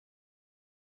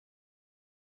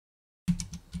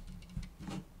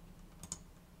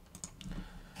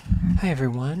Hi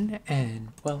everyone,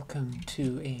 and welcome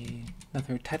to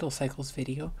another TidalCycles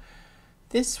video.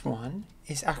 This one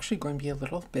is actually going to be a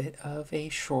little bit of a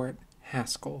short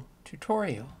Haskell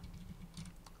tutorial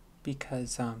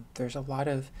because there's a lot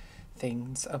of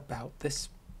things about this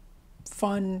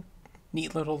fun,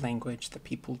 neat little language that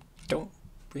people don't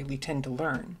really tend to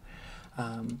learn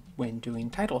when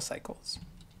doing TidalCycles.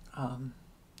 A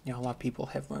lot of people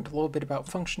have learned a little bit about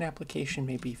function application,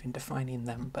 maybe even defining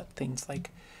them, but things like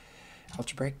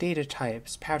algebraic data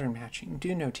types, pattern matching,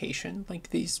 do notation, like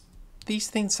these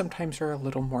things sometimes are a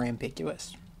little more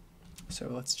ambiguous. So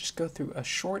let's just go through a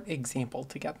short example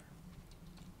together.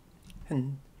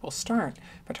 And we'll start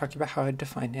by talking about how to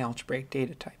define an algebraic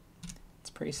data type. It's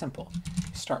pretty simple.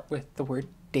 You start with the word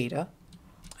data,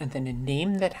 and then a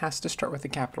name that has to start with a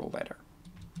capital letter.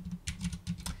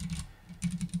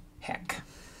 Heck.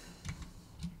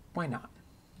 Why not?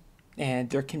 And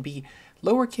there can be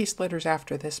lowercase letters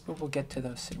after this, but we'll get to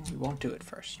those soon. We won't do it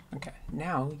first. Okay,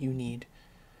 now you need,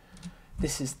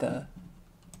 this is the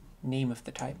name of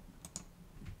the type.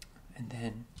 And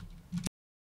then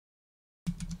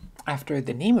after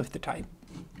the name of the type,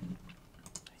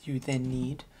 you then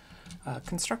need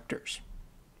constructors,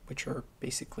 which are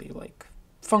basically like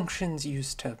functions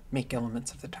used to make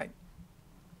elements of the type.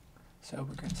 So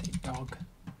we're going to say dog.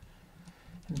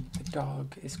 And the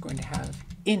dog is going to have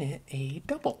in it a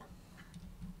double.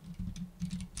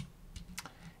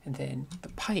 And then the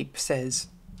pipe says,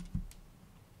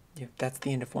 that's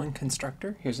the end of one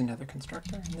constructor. Here's another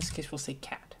constructor. In this case, we'll say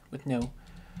cat with no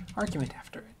argument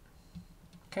after it.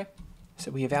 Okay,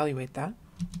 so we evaluate that,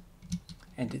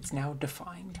 and it's now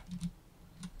defined.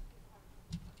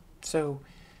 So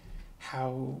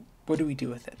what do we do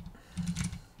with it?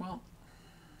 Well,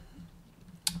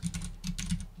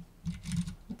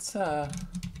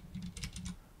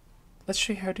 let's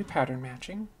show you how to do pattern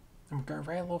matching. I'm going to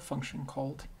write a little function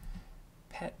called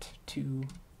pet2mod.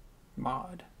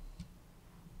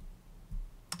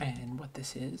 And what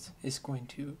this is going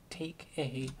to take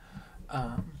a,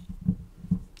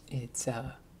 it's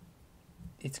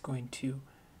going to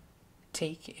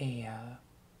take a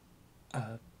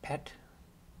pet,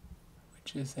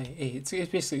 which is it's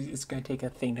basically, it's going to take a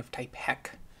thing of type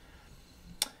heck,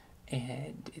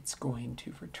 and it's going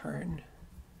to return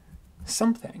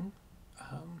something.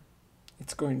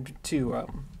 It's going to,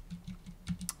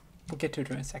 we'll get to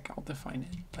it in a second, I'll define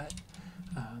it, but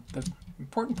the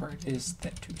important part is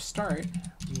that to start,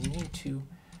 we need to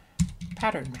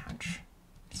pattern match.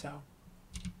 So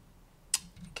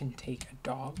we can take a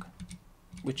dog,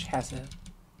 which has a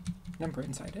number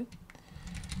inside it.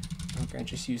 We're going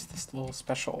to just use this little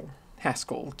special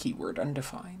Haskell keyword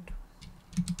undefined,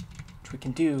 which we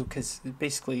can do because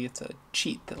basically it's a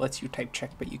cheat that lets you type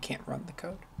check, but you can't run the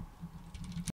code.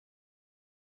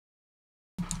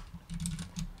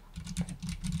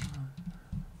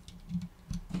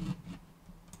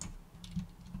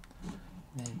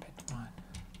 Then pet2mod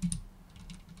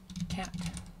cat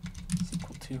is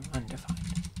equal to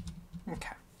undefined.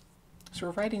 Okay, so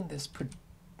we're writing this,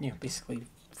 basically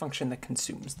function that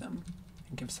consumes them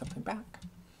and gives something back.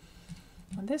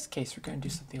 In this case, we're going to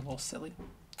do something a little silly.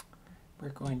 We're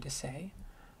going to say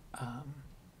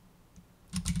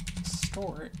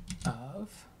sort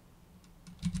of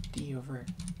d over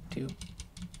 2, and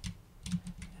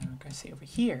we're going to say over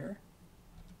here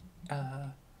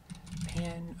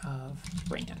pan of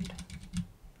rand.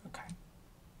 Okay.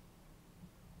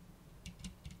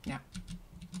 Now,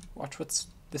 watch what's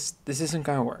this. This isn't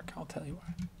going to work. I'll tell you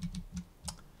why.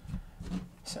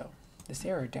 So this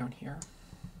error down here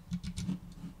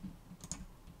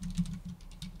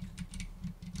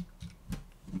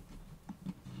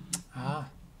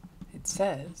it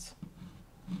says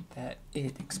that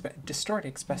distort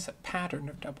expects a pattern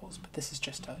of doubles, but this is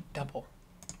just a double.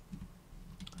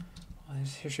 Well,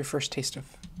 here's your first taste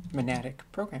of monadic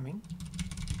programming,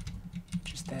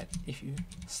 which is that if you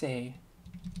say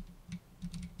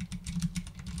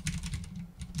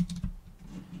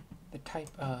the type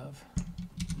of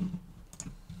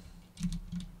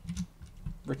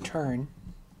return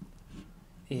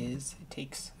is, it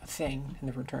takes a thing and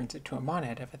then returns it to a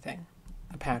monad of a thing.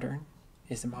 A pattern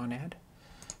is a monad.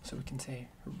 So we can say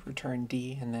return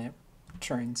D, and then it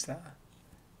returns, so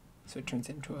it turns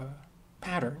into a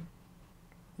pattern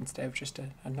instead of just a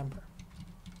number.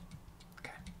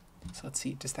 Okay, so let's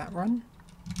see, does that run?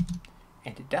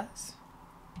 And it does.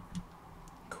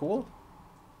 Cool.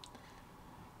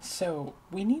 So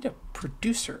we need a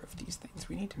producer of these things.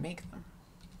 We need to make them.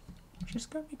 We're just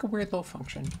going to make a weird little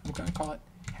function. I'm going to call it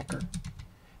hecker.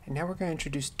 And now we're going to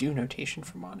introduce do notation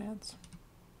for monads.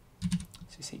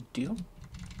 So you say do,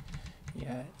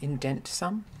 yeah, indent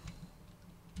some,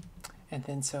 And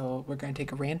then so we're going to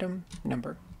take a random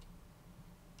number.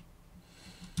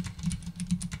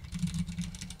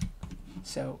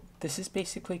 So this is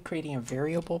basically creating a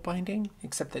variable binding,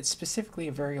 except that specifically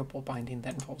a variable binding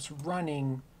that involves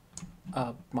running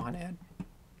a monad.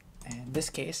 And in this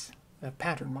case, a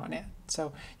pattern monad.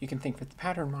 So you can think that the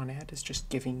pattern monad is just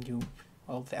giving you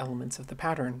all the elements of the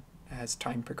pattern as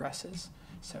time progresses.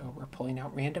 So we're pulling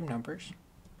out random numbers.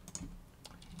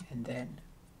 And then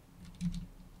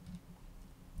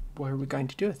what are we going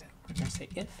to do with it? We're going to say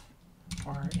if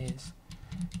r is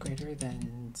greater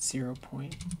than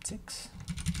 0.6,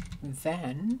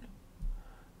 then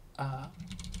I'm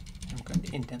going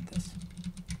to indent this.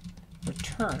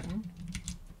 Return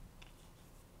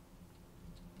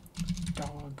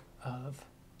dog of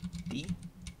D,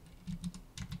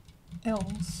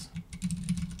 else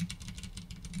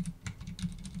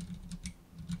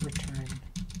return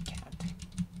cat.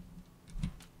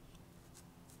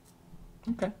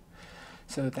 Okay,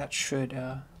 so that should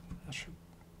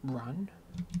run,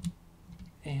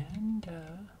 and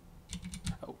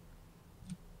oh,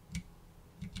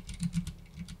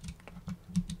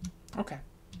 okay,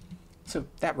 so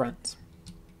that runs.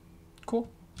 Cool.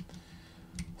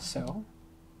 So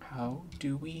how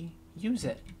do we use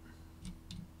it?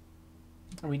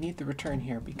 And we need the return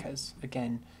here because,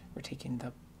 again, we're taking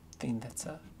the thing that's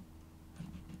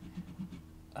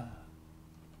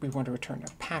we want to return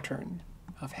a pattern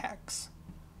of hex,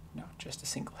 not just a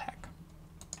single hex.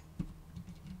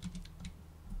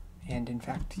 And in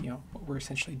fact, what we're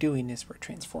essentially doing is we're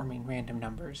transforming random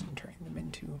numbers and turning them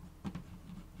into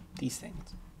these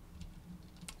things.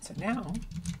 So now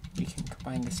we can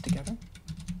combine this together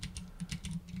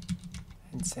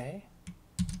and say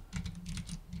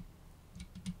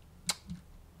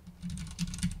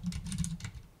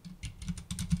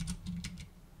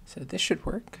so this should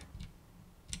work.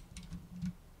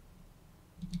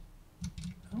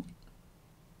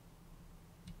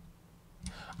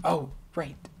 Oh,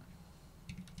 right.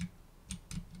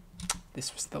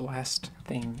 This was the last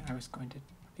thing I was going to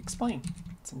explain.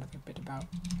 It's another bit about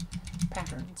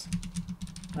patterns,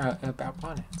 about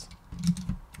monads.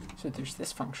 So there's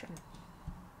this function,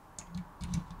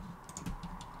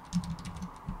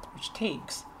 which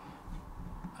takes,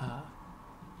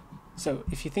 so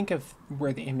if you think of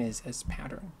where the im is as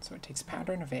pattern, so it takes a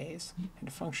pattern of a's and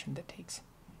a function that takes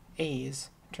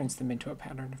a's, turns them into a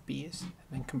pattern of b's, and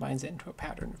then combines it into a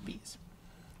pattern of b's.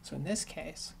 So in this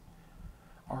case,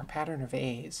 our pattern of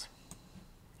a's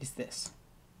is this,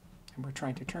 and we're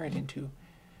trying to turn it into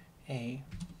a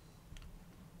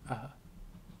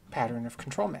pattern of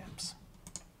control maps.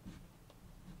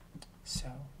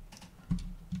 So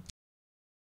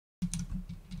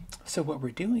what we're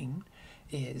doing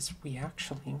is we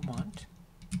actually want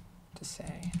to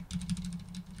say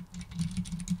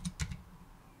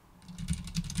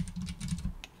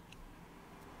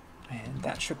and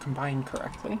that should combine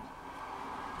correctly.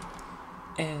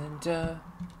 And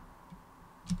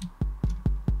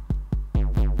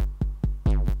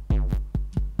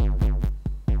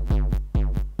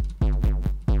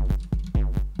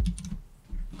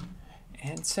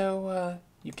so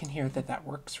you can hear that that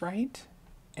works right,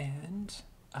 and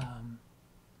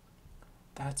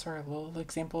that's our little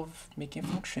example of making a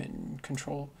function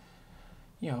control,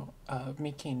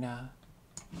 making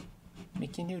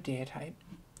new data type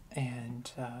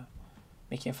and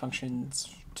making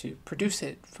functions to produce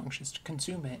it, functions to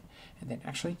consume it, and then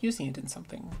actually using it in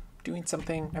something, doing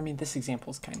something. I mean, this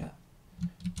example is kind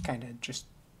of just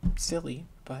silly,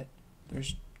 but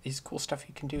there's cool stuff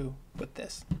you can do with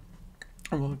this,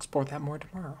 and we'll explore that more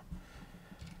tomorrow.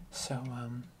 So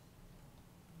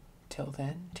till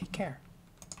then, take care.